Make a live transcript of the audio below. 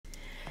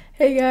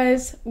Hey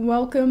guys,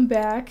 welcome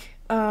back.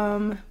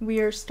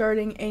 We are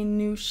starting a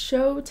new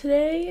show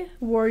today,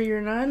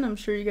 Warrior Nun. I'm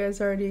sure you guys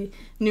already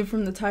knew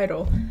from the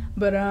title.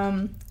 But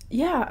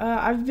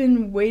I've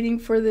been waiting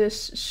for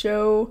this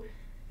show,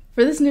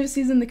 for this new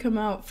season to come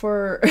out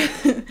for,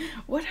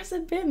 what has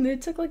it been?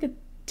 It took like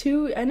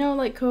I know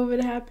like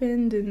COVID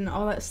happened and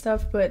all that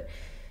stuff, but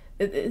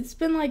it's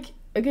been like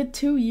a good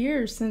 2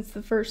 years since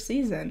the first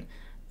season.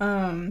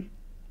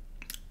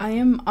 I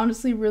am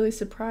honestly really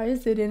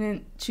surprised they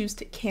didn't choose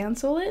to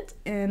cancel it,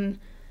 and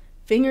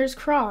fingers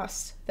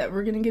crossed that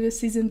we're gonna get a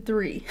season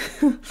 3.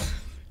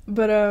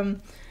 But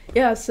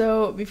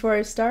so before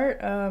I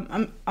start,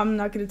 I'm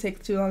not gonna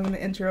take too long in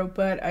the intro,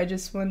 but I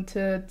just want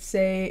to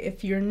say,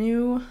 if you're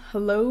new,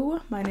 hello,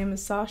 my name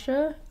is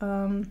Sasha.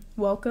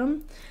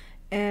 Welcome,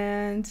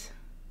 and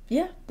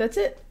yeah, that's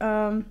it.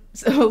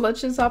 So let's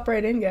just hop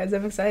right in, guys.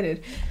 I'm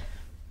excited.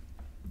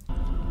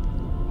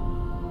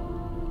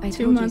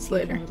 2 months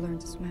later. I would learn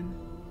to swim,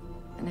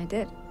 and I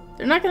did.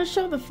 They're not gonna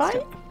show the fight?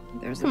 Still,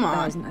 there's Come on.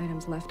 1,000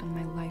 items left on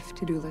my life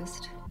to-do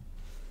list.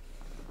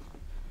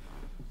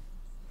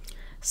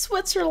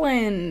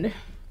 Switzerland.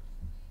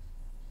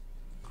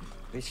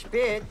 Bis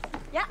spät.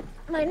 Ja,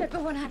 mein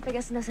Mitbewohner hat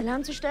vergessen, das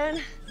Alarm zu stellen.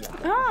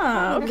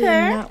 Ah, Probably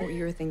okay. not what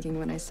you were thinking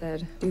when I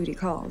said duty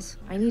calls.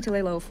 I need to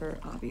lay low for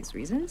obvious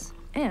reasons,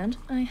 and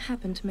I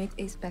happen to make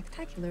a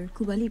spectacular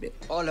Cuba Libre.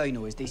 All I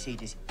know is they say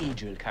this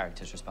Angel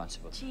character's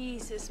responsible.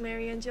 Jesus,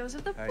 Mary and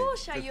Joseph, the Hey,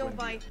 bullshit good you'll one.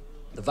 bite.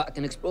 The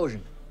Vatican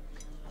explosion.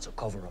 It's a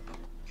cover-up.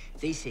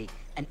 They say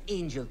an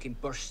angel came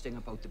bursting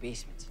about the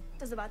basement.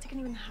 Does the Vatican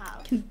even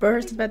have? Can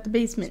burst about the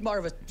It's basement. more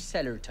of a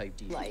cellar type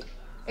deal. Like,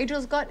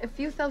 Angel's got a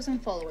few thousand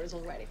followers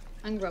already,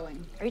 and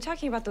growing. Are you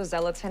talking about those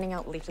zealots handing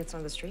out leaflets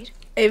on the street?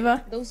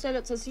 Ava. Those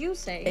zealots, as you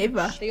say,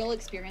 Ava. they all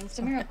experienced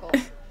a miracle.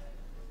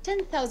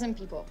 10,000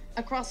 people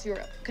across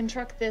Europe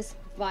contract this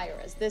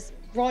virus, this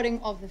rotting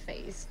of the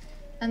face,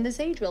 and this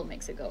Angel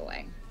makes it go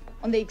away.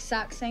 On the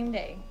exact same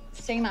day,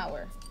 same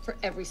hour, for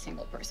every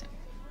single person.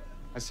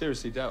 I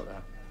seriously doubt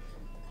that.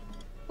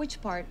 Which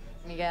part,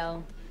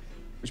 Miguel?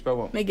 Which part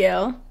what?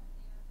 Miguel.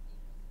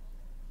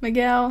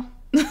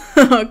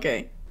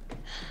 Okay.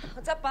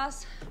 What's up,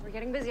 boss? We're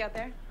getting busy out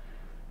there.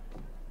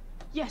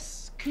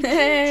 Yes. Could you try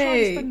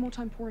Hey. and spend more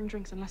time pouring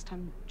drinks and less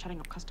time chatting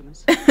up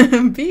customers?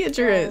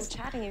 Beatrice.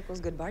 Well, chatting equals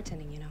good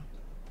bartending, you know.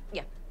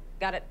 Yeah,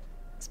 got it.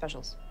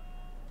 Specials.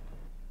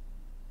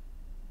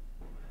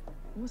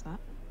 What was that?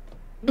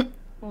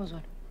 What was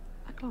what?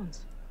 A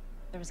glance.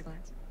 There was a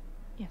glance.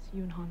 Yes,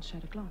 you and Hans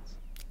shared a glance.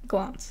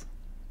 Glance.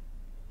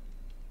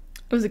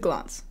 It was a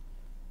glance.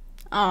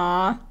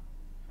 Aww.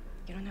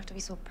 You don't have to be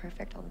so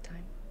perfect all the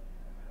time.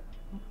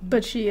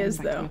 But she Heading is,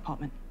 back to the though.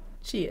 apartment.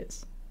 She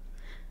is.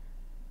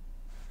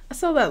 I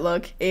saw that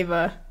look,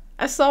 Ava.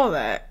 I saw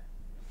that.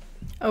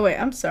 Oh, wait,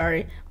 I'm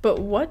sorry. But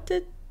what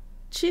did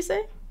she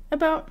say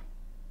about...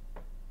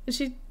 Did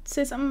she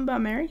say something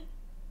about Mary?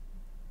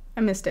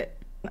 I missed it.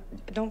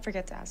 Don't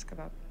forget to ask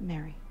about...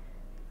 Mary.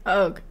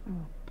 Oh,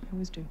 Oh, I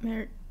always do.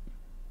 Mary...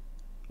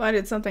 Why,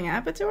 did something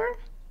happen to her?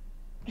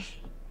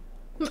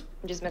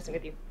 I'm just messing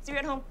with you. See you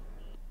at home.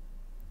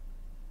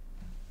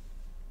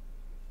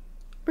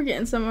 We're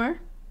getting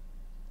somewhere.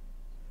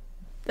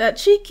 That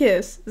cheek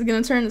kiss is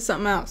gonna turn into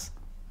something else.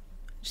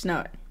 Just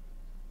know it.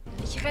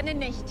 Ich renne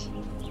nicht.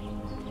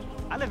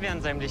 Alle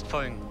werden seinem Licht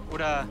folgen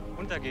oder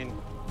untergehen.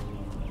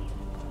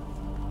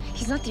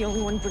 He's not the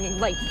only one bringing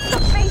light.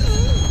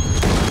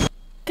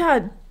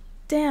 God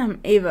damn,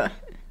 Ava.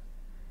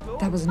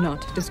 That was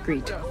not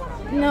discreet.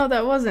 No,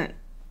 that wasn't.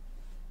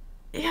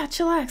 Yeah,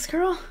 chillax,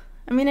 girl.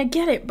 I mean, I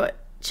get it, but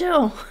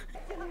chill.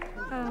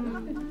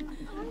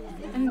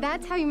 And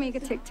that's how you make a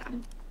TikTok.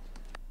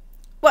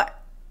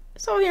 What?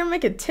 So here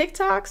making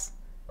TikToks?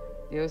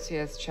 The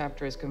OCS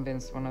chapter is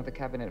convinced one of the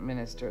cabinet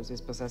ministers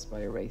is possessed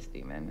by a wraith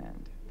demon,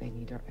 and they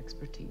need our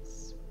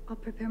expertise. I'll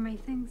prepare my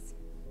things.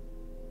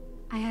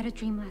 I had a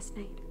dream last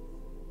night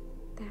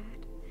that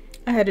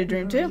I had a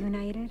dream we were too.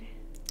 united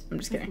I'm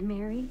just with kidding.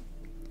 Mary.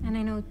 And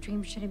I know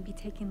dreams shouldn't be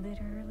taken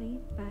literally,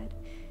 but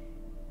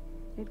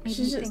it made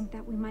She's me just- think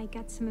that we might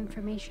get some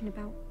information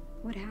about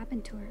what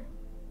happened to her.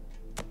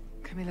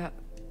 Camila,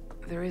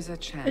 there is a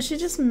chance Is she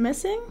just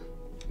missing?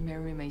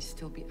 Mary may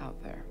still be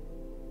out there.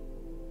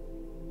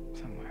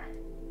 Somewhere.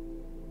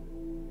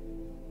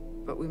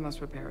 But we must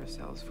prepare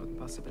ourselves for the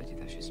possibility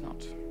that she's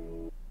not.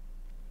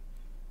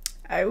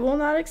 I will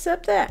not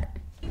accept that.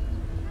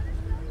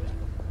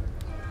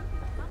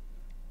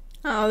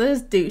 Oh,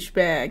 this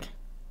douchebag.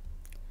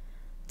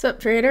 What's up,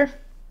 trader?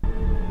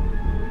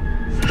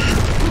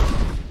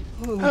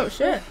 Oh,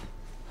 shit.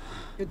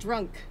 You're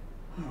drunk.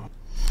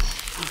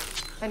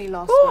 Any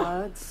last Whew.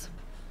 words?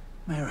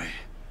 Mary.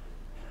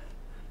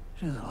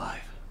 She's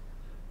alive.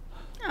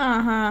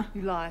 Uh-huh.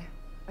 You lie.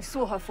 I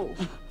saw her fall.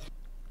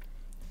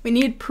 We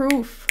need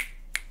proof.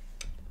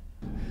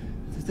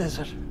 The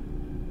desert.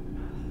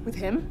 With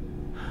him?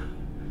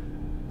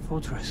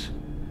 Fortress.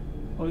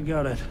 We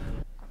got it.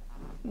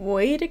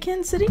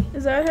 Vatican City?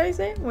 Is that how you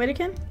say it?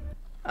 Vatican?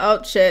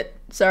 Oh, shit.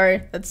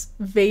 Sorry. That's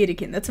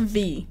Vatican. That's a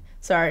V.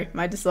 Sorry.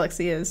 My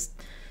dyslexia is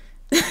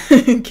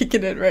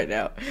Kicking it right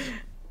now.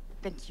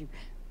 Thank you.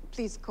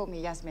 Please call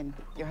me Yasmin,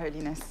 Your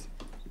Holiness.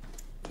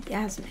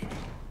 Yasmin.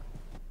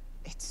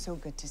 It's so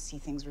good to see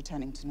things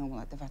returning to normal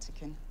at the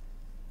Vatican.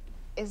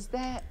 Is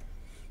there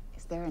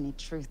any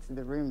truth to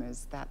the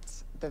rumors that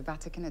the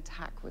Vatican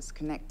attack was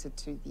connected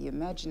to the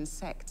emerging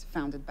sect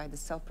founded by the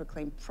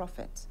self-proclaimed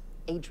prophet,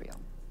 Adriel?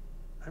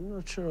 I'm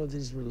not sure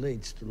this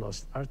relates to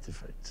lost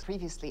artifacts.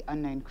 Previously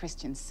unknown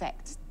Christian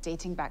sect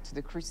dating back to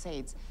the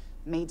Crusades,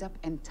 made up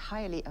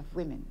entirely of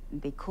women.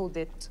 They called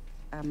it,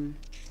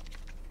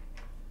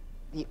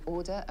 the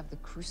Order of the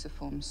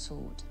Cruciform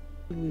Sword.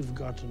 We've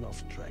gotten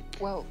off track.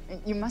 Well,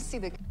 you must see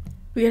the...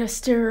 We gotta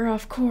steer her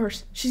off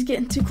course. She's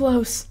getting too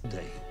close.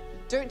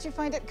 Don't you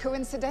find it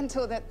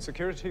coincidental that...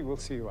 Security will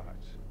see you out.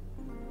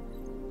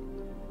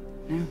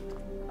 No.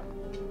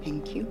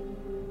 Thank you.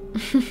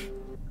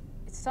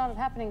 It started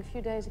happening a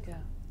few days ago.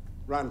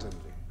 Randomly.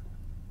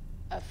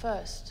 At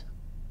first.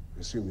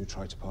 I assume you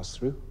tried to pass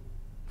through?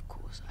 Of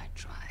course I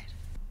tried.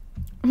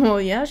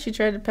 Well, yeah, she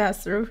tried to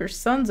pass through. Her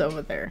son's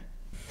over there.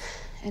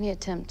 Any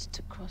attempt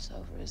to cross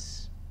over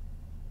is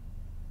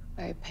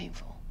very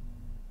painful.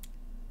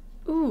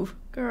 Ooh,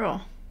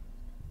 girl.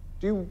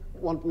 Do you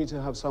want me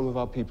to have some of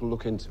our people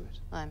look into it?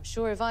 I'm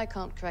sure if I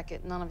can't crack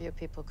it, none of your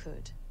people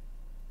could.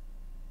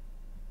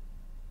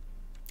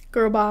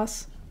 Girl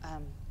boss.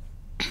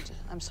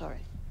 I'm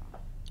sorry.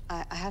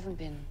 I haven't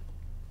been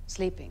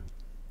sleeping.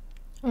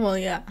 Well,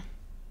 yeah.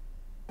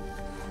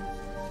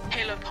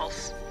 Halo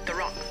pulse. The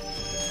rock.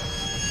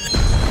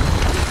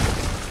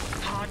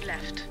 Hard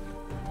left.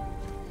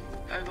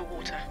 Over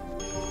water.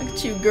 Look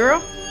at you,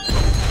 girl.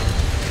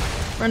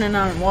 Running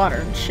on water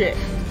and shit.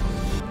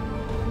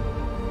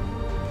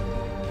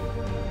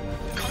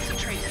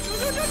 Concentrated.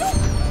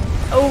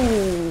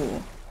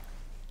 Oh.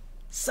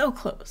 So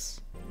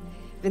close.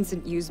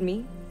 Vincent used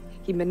me.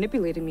 He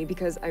manipulated me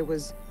because I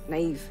was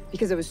naive.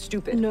 Because I was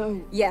stupid.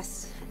 No.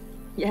 Yes.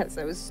 Yes,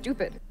 I was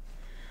stupid.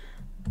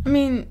 I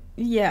mean,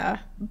 yeah,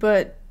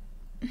 but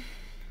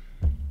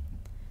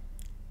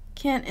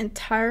can't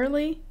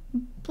entirely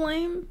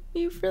blame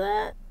you for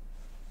that.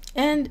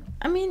 And,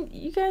 I mean,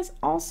 you guys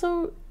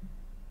also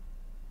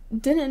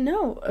didn't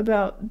know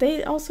about,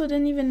 they also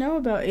didn't even know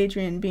about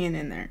Adriel being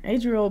in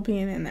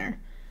there.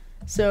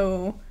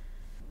 So...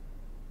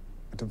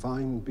 A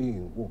divine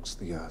being walks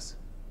the earth.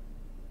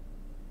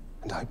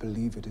 And I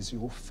believe it is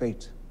your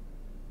fate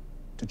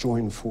to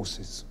join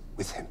forces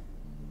with him.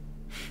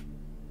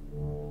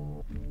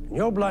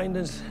 Your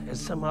blindness has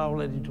somehow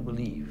led you to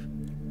believe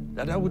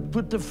that I would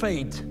put the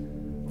fate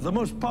of the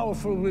most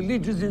powerful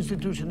religious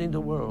institution in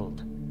the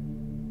world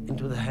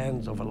into the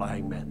hands of a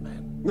lying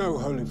madman. No,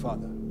 Holy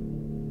Father.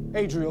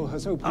 Adriel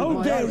has opened How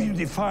my dare eyes. you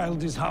defile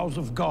this house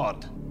of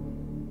God?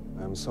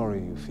 I am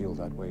sorry you feel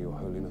that way, Your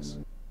Holiness.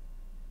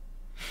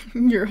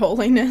 Your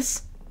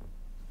Holiness.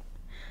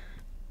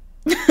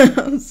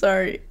 I'm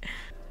sorry.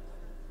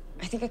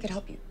 I think I could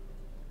help you.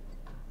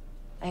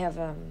 I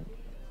have,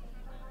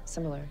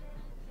 similar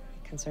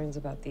concerns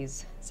about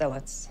these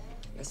zealots,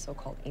 the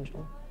so-called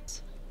angels.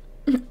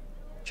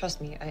 Trust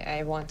me,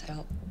 I want to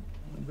help.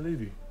 I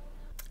believe you.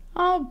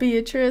 Oh,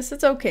 Beatrice,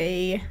 it's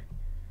okay.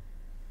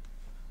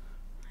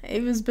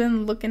 Ava's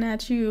been looking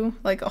at you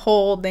like a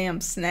whole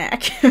damn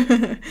snack.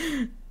 You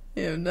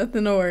have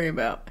nothing to worry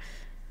about.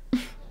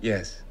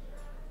 Yes.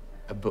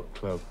 A book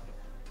club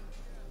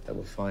that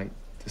will fight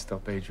to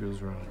stop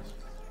Adriel's rise.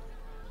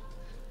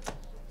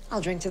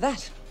 I'll drink to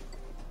that.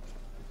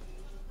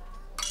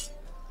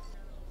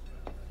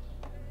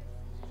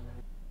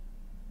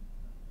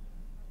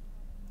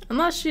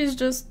 Unless she's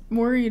just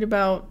worried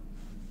about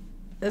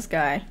this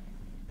guy.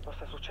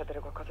 Possa succedere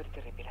qualcosa di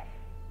terribile.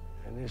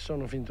 E ne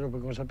sono fin troppo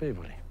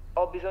consapevoli.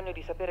 Ho bisogno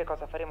di sapere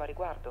cosa faremo a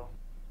riguardo.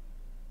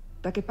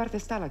 Da che parte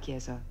sta la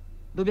Chiesa?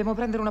 Dobbiamo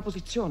prendere una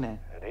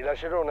posizione.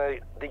 Rilascerò una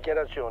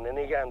dichiarazione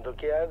negando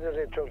che Adler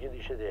è ciò che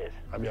dice di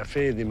essere. Abbia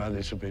fede,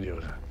 Madre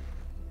Superiore.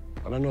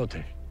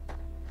 Buonanotte.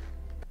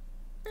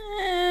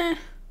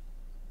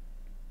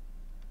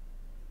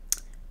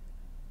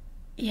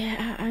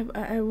 Yeah,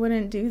 I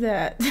wouldn't do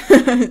that.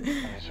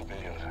 Madre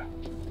Superiore.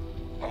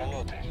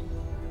 Buonanotte.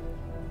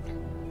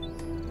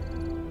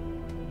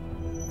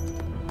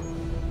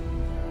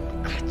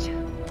 Gotcha.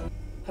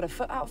 Put a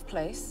foot out of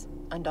place,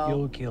 and I'll...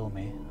 You'll kill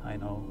me, I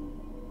know.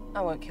 I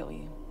won't kill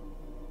you.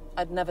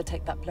 I'd never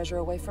take that pleasure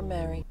away from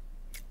Mary.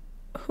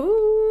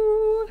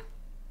 Who?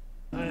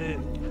 I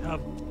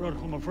have brought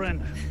home a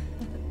friend.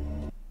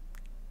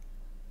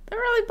 They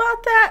really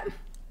bought that?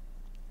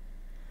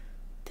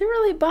 They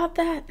really bought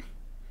that?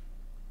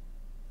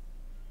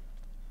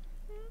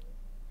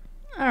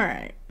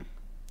 Alright.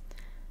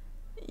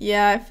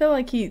 Yeah, I feel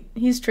like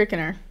he's tricking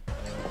her.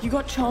 You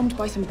got charmed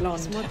by some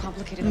blonde. It's more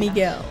complicated than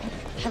Miguel.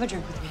 that. Have a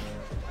drink with me.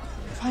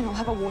 Fine, I'll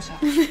have a water.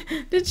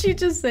 Did she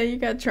just say you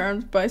got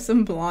charmed by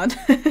some blonde?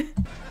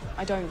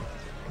 I don't...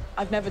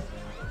 I've never...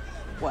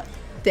 What?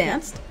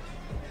 Danced?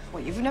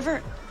 What, you've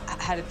never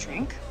had a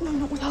drink? No,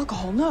 not with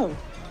alcohol, no.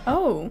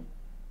 Oh.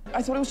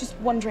 I thought it was just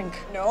one drink.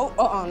 No,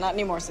 not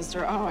anymore,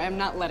 sister. Oh, I am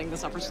not letting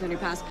this opportunity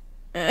pass.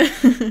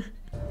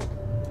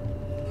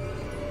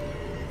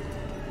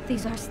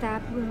 These are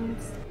stab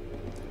wounds.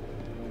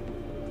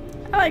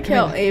 I like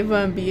how Ava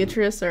and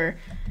Beatrice are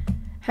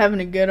having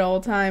a good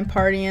old time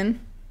partying,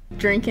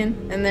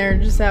 drinking, and they're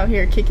just out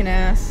here kicking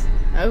ass.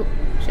 Oh,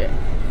 shit.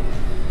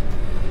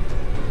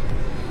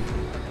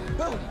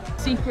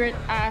 Secret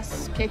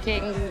ass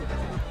kicking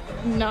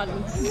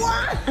nuns.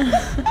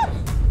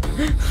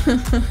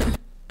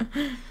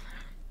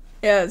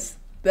 Yes,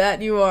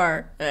 that you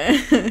are.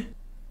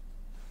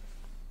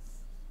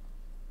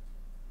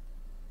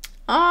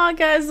 Aw,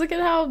 guys, look at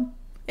how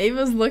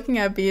Ava's looking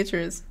at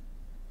Beatrice.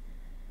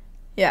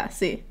 Yeah,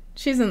 see,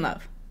 she's in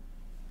love.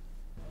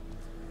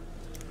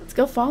 Let's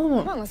go follow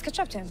him. Come on, let's catch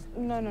up to him.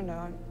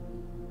 No.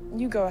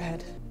 You go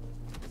ahead.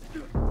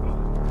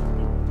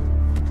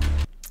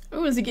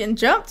 Oh, is he getting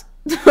jumped?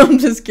 I'm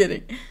just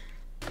kidding.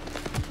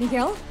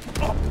 Miguel?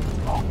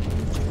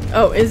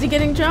 Oh, is he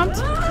getting jumped?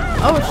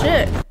 Oh,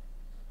 shit.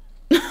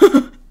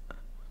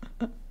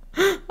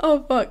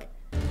 Oh, fuck.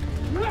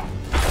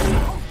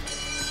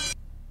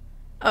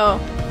 Oh,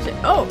 shit.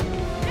 Oh!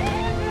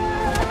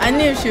 I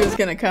knew she was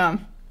gonna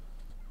come.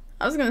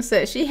 I was gonna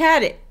say, she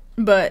had it,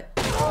 but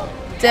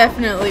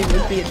definitely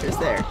with Beatrice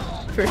there,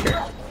 for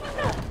sure.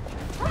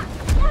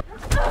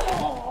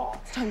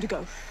 It's time to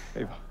go.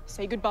 Ava.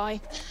 Say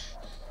goodbye.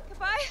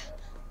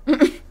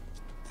 Goodbye.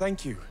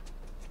 Thank you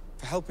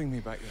for helping me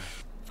back there.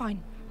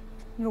 Fine.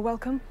 You're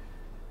welcome.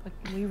 But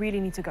we really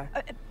need to go.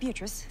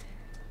 Beatrice.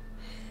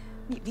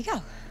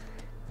 Miguel.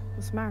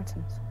 The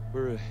Samaritans.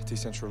 We're a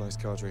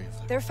decentralized cadre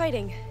of... They're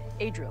fighting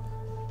Adriel.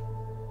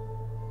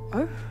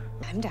 Oh?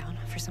 I'm down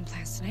for some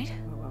plans tonight.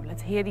 Well,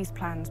 let's hear these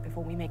plans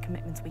before we make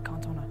commitments we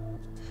can't honor.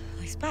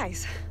 Like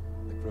spies.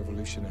 Like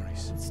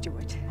revolutionaries. Let's do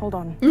it. Hold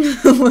on.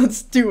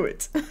 Let's do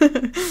it.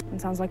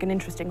 It sounds like an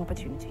interesting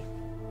opportunity.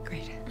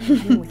 Great. I'm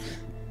coming with you.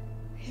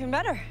 Even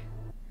better.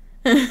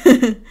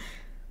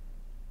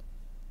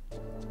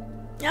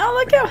 Oh,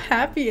 look how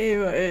happy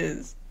Ava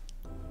is.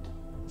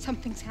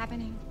 Something's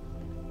happening.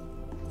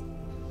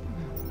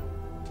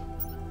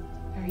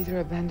 They're either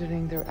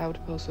abandoning their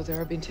outpost or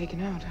they're being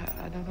taken out.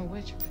 I don't know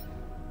which.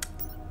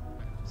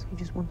 So you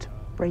just want to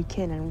break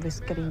in and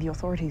risk getting the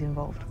authorities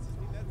involved?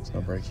 It's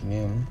not breaking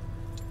in.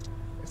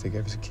 If they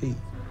gave us a key.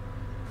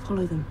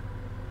 Follow them.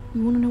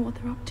 You want to know what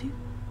they're up to?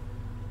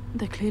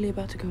 They're clearly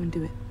about to go and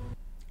do it.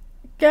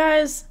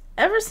 Guys,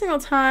 every single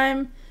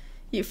time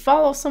you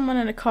follow someone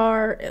in a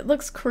car, it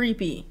looks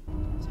creepy.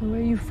 So where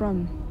are you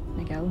from,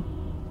 Miguel?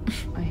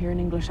 I hear an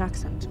English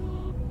accent.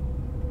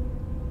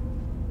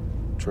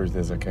 Truth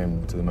is, I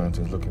came to the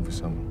mountains looking for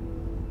someone.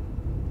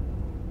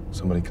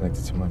 Somebody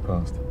connected to my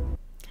past.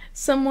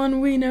 Someone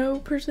we know,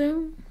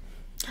 presume?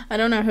 I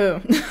don't know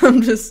who.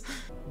 I'm just...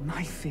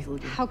 My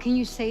field. How can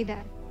you say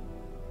that?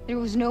 There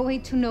was no way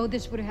to know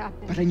this would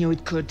happen. But I knew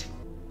it could.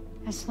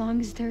 As long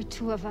as there are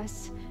two of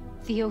us,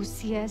 the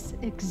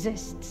OCS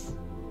exists.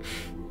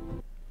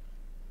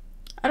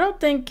 I don't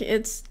think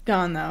it's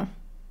gone, though.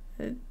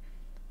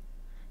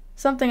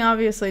 Something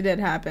obviously did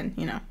happen,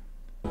 you know.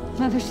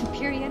 Mother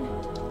Superior,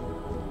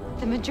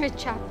 the Madrid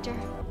chapter.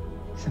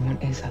 Someone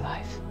is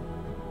alive.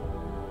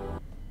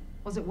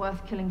 Was it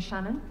worth killing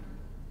Shannon?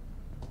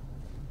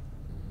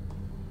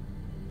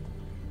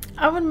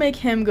 I would make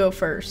him go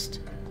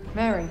first.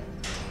 Mary.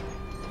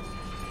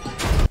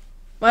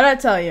 What'd I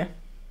tell you?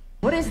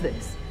 What is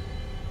this?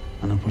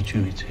 An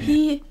opportunity.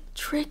 He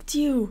tricked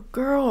you,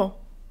 girl.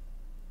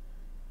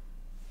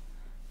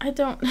 I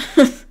don't...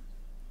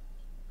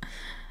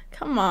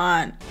 Come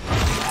on.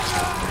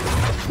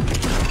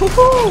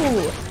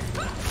 Woohoo!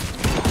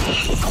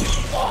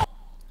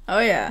 Oh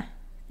yeah,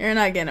 you're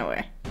not getting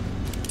away.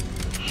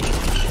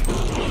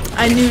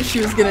 I knew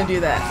she was gonna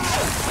do that.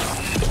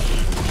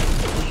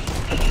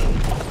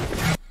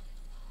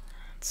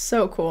 It's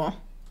so cool.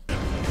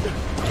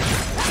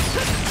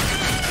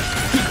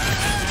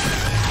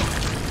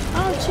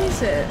 Oh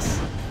Jesus.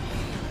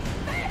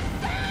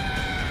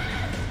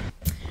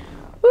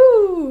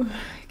 Woo!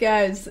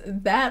 Guys,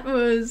 that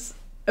was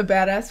a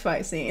badass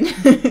fight scene.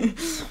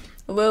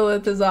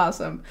 Lilith is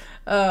awesome.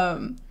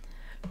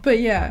 But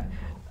yeah,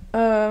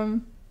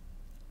 I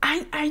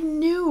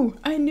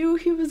knew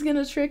he was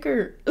gonna trick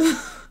her.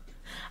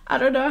 I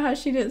don't know how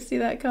she didn't see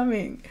that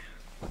coming.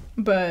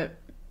 But,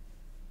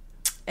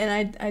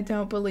 and I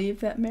don't believe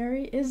that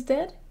Mary is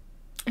dead.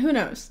 Who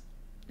knows?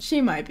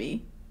 She might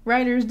be.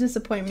 Writers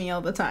disappoint me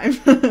all the time.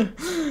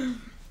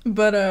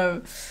 But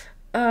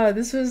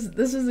this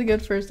was a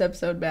good first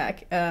episode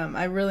back.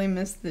 I really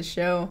missed the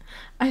show.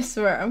 I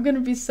swear I'm gonna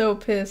be so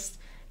pissed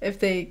if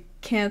they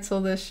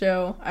cancel this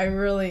show. I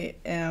really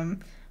am.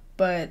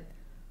 But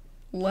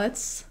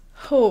let's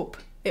hope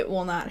it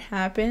will not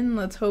happen.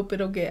 Let's hope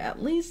it'll get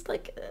at least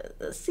like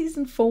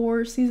season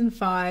 4, season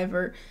 5,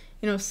 or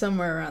you know,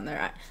 somewhere around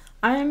there.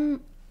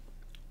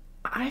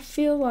 I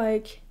feel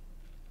like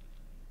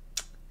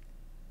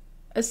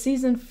a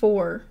season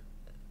 4,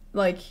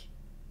 like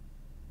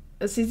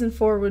a season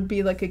 4 would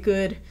be like a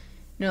good,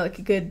 you know, like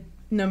a good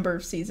number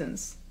of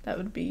seasons. That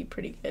would be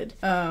pretty good.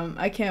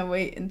 I can't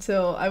wait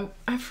until I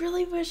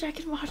really wish I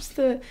could watch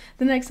the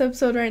next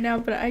episode right now,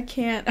 but I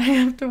can't. I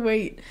have to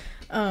wait.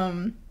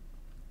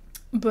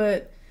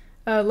 But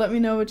let me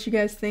know what you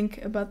guys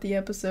think about the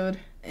episode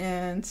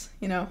and,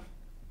 you know,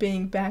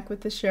 being back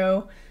with the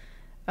show.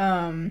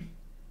 And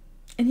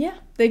yeah,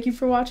 thank you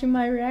for watching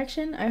my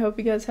reaction. I hope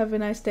you guys have a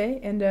nice day,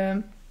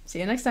 and see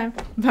you next time.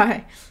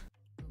 Bye.